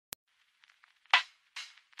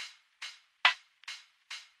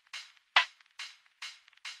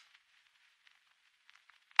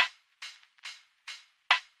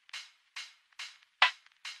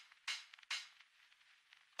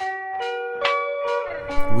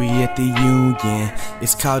We at the union,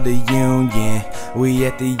 it's called the union. We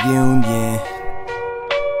at the union.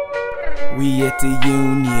 We at the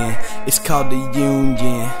union, it's called the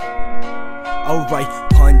union. Alright,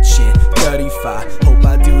 punching 35. Hope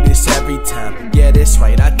I do this every time. Yeah, that's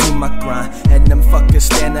right, I do my grind. And them fuckers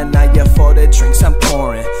standing out here for the drinks I'm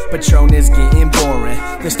pouring. Patron is getting boring.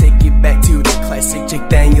 Let's take it back to the classic Jake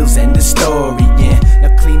Daniels and the story. Yeah,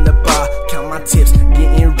 now clean the bar, count my tips,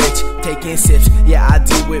 getting rich, taking sips. Yeah, I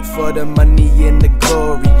do it for the money and the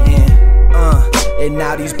glory. And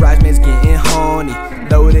now these bridesmaids getting horny,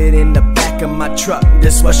 loaded in the back of my truck.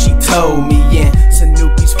 That's what she told me. Yeah, some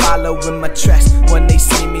newbies following my tracks when they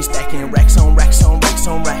see me stacking racks on racks on racks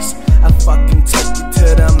on racks. I fucking take it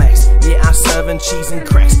to the max. Yeah, I'm serving cheese and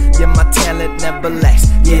cracks. Yeah, my talent never lacks.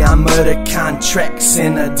 Yeah, I'm murder contracts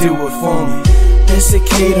and I do it for me. That's a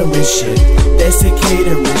catering shit. That's a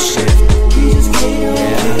catering shit.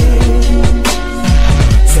 Yeah.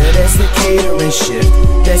 So that's a catering shit.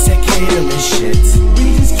 That's a catering shit.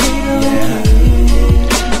 Yeah.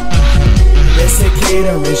 That's a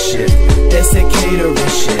catering shit. That's a catering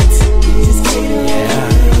shit. Yeah.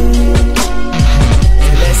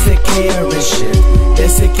 And that's a catering shit.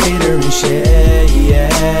 That's a catering shit.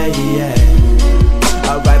 Yeah, yeah.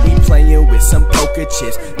 Alright, we playing with some poker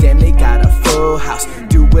chips. Damn, they got a full house.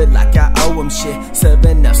 Do it like I owe them shit.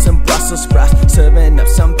 Serving up some Brussels sprouts, serving up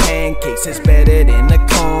some pancakes. It's better than the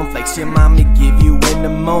cornflakes your mommy give you in the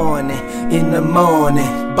morning. In the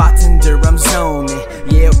morning, bartender, I'm zoning.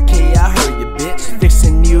 Yeah, okay, I heard you, bitch.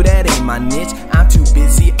 Fixing you, that ain't my niche. I'm too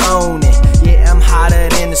busy owning. Yeah, I'm hotter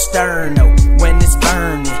than a sterno when it's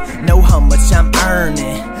burning. Know how much I'm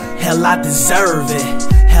earning. Hell, I deserve it.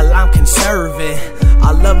 Hell, I'm conserving.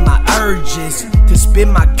 I love my urges to spit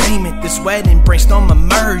my game at this wedding. Brainstorm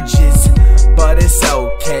emerges, but it's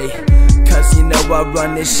okay, cause you know I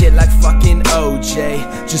run this shit like fucking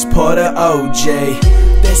OJ. Just pour the OJ.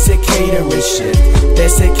 That's a catering shit.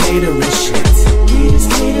 That's a catering shit.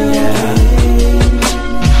 Yeah.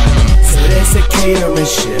 So that's a catering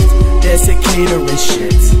shit. That's a catering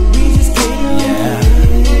shit. Yeah.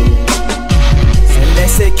 And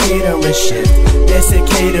that's a catering shit. That's a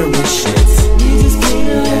catering shit.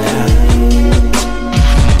 Yeah.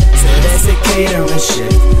 So that's a catering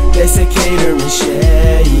shit. That's a catering shit.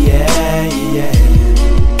 Yeah, yeah.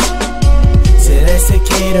 So that's a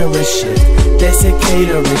catering shit. That's a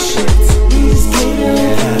catering shit.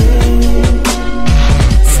 Yeah.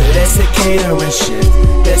 So that's a catering shit.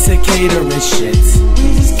 That's a catering shit.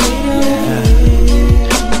 Yeah.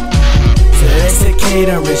 So that's a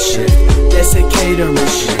catering shit. That's a catering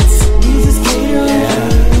shit. Yeah.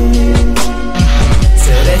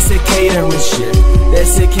 So that's a catering shit.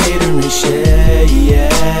 That's a catering shit.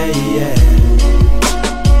 Yeah, yeah.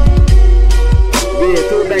 Yeah,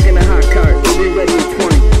 throw it back in the hot cart. We'll be ready in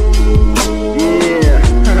 20. Yeah.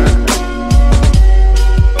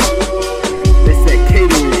 That's that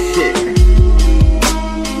catering shit.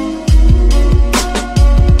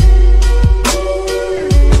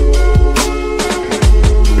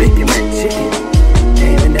 Bacon and chicken.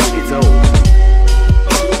 Damn, and that gets old.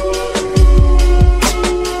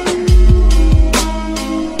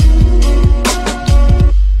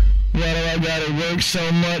 Why do I gotta work so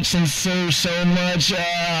much and serve so much?